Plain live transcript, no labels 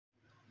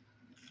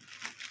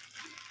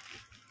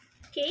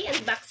Okay,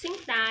 unboxing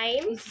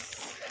time.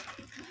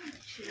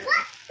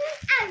 What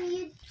are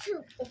you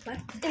two?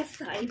 What's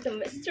inside the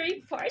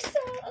mystery parcel?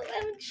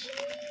 OMG.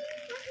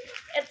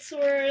 It's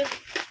worth...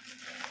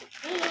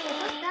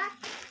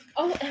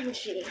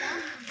 OMG.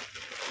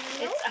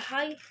 It's a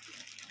high...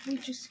 Ay,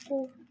 Diyos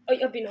ko. Ay,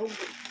 abinawag.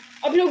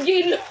 Abinawag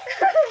yun!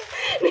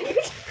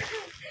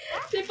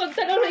 May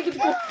pagtanaw na ikot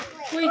ko.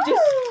 Ay,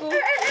 Diyos ko.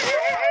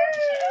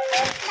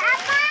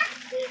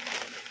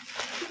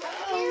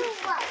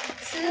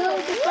 So,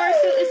 the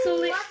parcel is so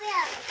lit.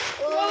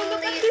 Wow,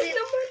 look at this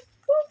naman.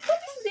 Oh,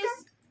 what is this?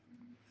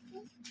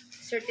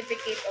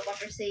 Certificate of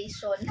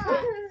appreciation.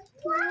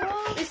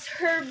 Wow, is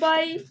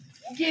hereby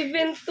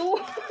given to.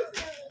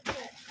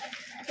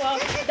 Wow,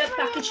 the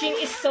packaging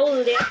is so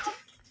lit.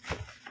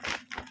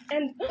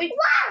 And, uy,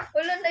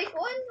 Wala na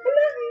ikon.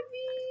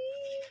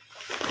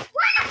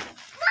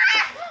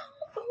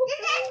 This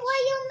is what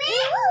you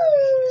made?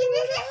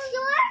 Is this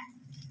yours?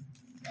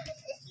 This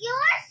is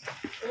yours?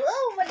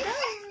 Wow, madam.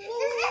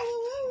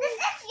 This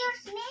is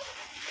yours, Miss?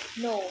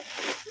 No.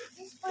 This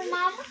is for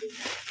Mama?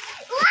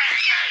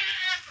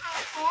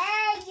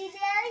 Hey, you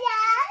know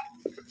that?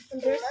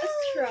 and there's a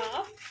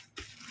strap.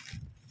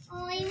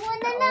 Oh, I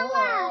wanna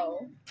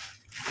naman.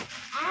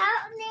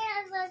 Out niya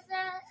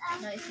sa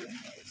Nice.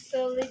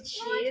 So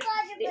legit.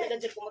 Di na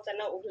gadget ko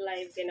matanaw og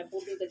live kay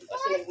nabudol gadget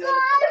kasi Oh my nagmano.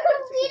 God,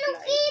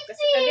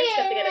 Kasi kagans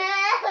ka tiga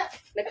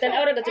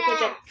nagtanaw ra gadget ko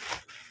dyan.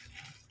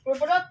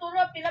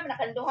 Puro pila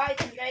nakanduha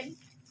itong red.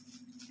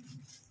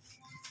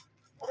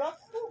 Puro.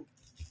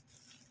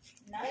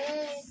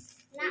 Nice.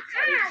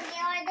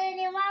 i-order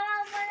ni Mama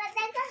muna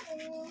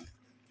tayo.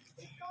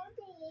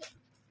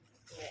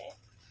 Okay.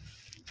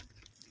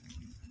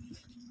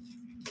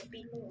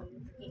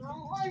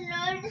 Oh,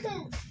 Lord.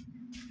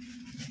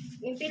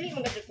 Yung pili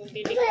mga gadget kung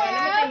pili ko. Ano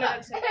mo tayo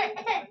malagsalan?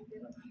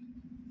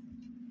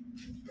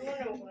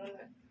 Ano mo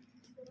na?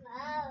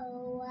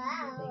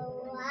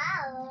 Wow.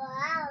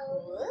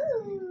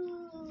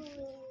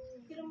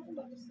 Pila mo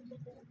ba gusto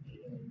ko?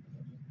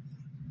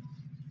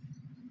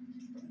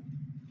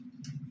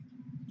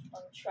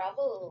 On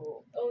travel.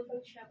 Oh,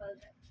 itong travel.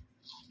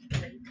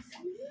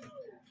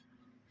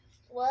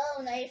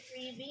 Wow, nice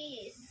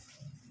freebies.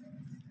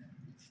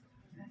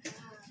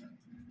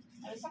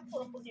 Ay,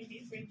 sakto po din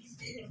freebies.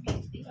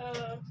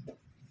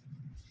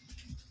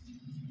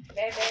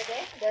 Bebe.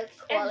 That's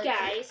And quality.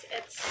 guys,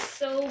 it's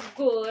so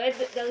good.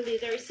 The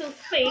leather is so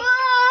thick.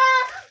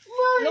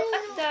 Look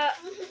at the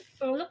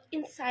look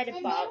inside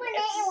the box.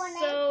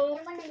 It's so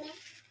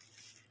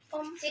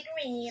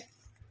Secret.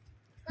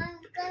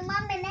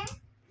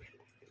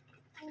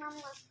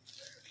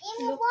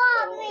 look,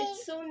 oh,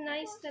 it's so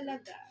nice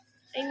talaga.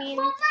 I mean,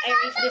 I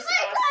rate this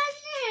as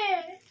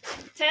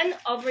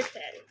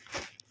 10/10.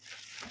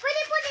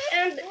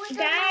 And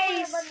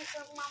guys,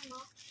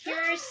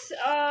 here's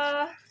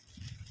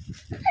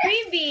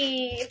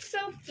freebie. It's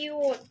so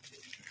cute.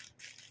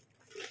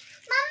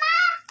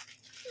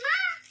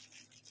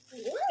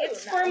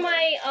 It's for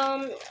my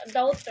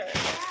daughter.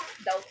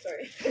 Daughter.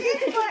 This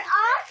is for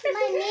us,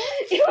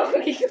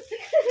 money.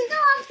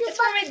 It's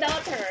for my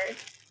daughter.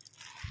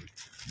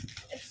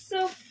 It's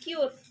so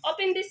cute.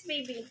 Open this,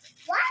 baby.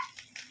 What?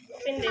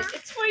 Open this.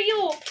 It's for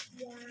you.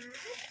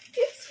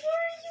 It's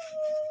for you.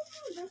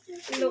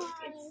 Look,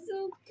 it's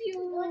so cute.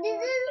 Oh, this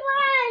is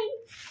mine.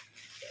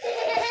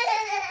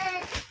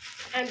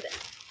 And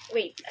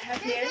wait, I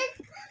have here.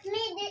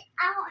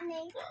 Ako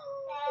ni.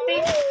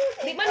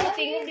 Di ba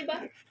natingog, di ba?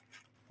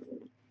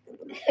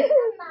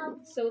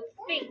 So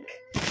thick.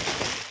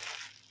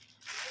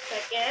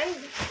 Second.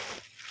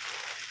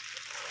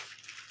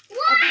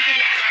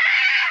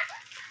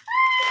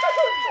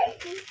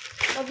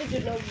 Sabi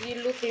dyan na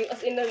giluting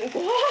as in ang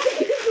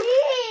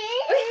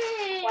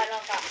Wala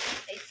ka.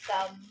 Ay,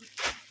 scam.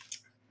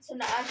 So,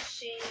 naa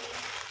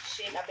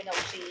Shein, abi na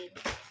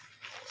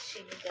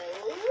Shein daw.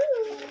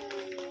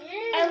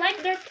 I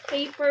like their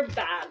paper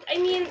bag. I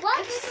mean, What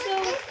it's is so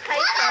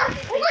High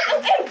quality.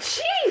 OMG!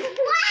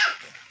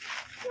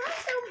 What's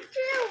so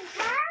cute,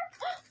 huh?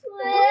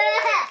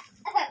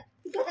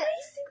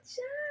 Guys,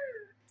 siya.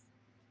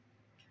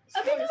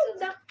 Abi na ang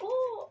dako.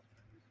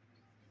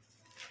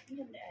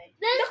 Yun ay.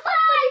 This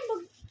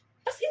one.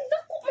 As in,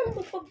 dako man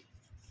pag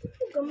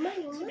gamay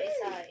So, man. may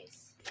size.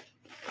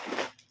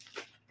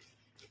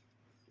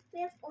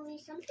 We have only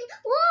something.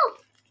 Whoa!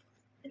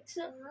 It's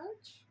a...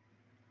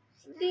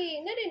 Di,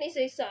 na rin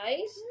isa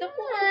size.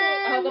 Dako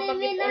man po. Kapag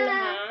ito na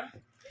ha.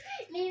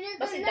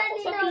 Basta dako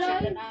sa pila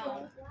na.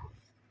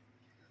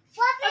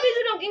 What? Abi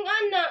doon ang ging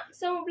ana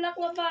sa black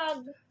nga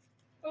bag.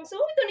 Ang so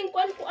ito ning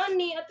kuan ko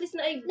ani at least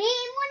na ay May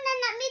mo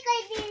na kay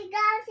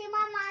Dilga si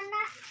Mama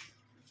na.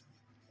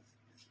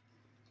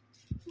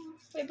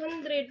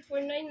 500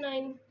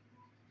 499.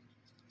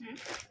 Hmm?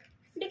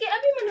 Di kay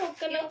abi manhog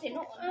ka Yung lang.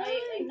 tinuon.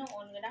 Ay,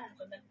 noon. Ganahan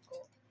ko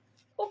ko.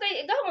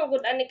 Okay, ikaw mo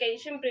gud ani kay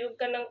syempre ug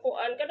kanang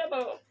kuan kada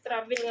bang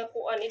travel nga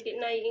kuan idi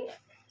na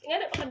nga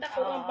na pakadako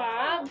nga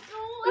bag.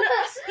 Na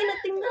as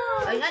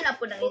inatingnan. Ay, nga na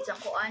po nang itsang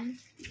kuan.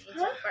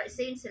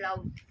 Same sila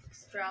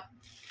strap.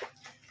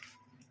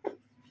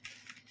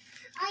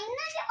 Ay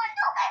na, di ba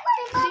to kay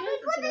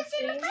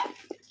same.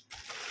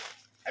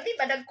 Adi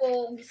ba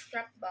ko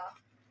strap ba?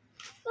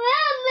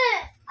 Mama.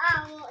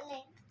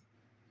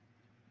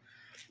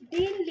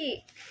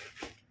 Dili.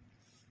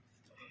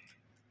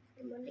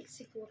 Mali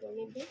siguro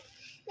ni Be.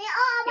 May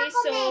awa Okay, ko,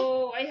 so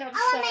may. I have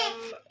Awa,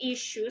 some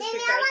issues May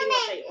regarding awa,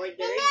 what I May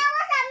ordered.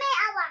 awa sa may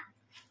awa.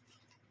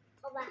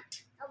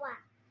 Awa.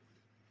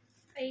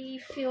 I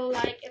feel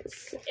like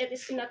it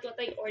is not what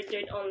I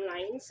ordered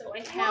online, so I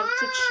have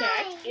to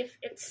check if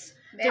it's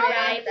the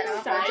right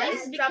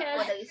size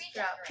because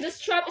strap. the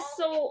strap is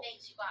so,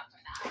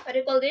 what do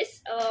you call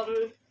this?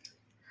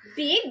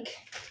 Big.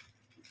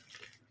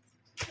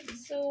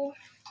 So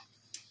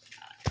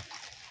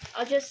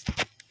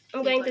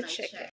I'm going to check it.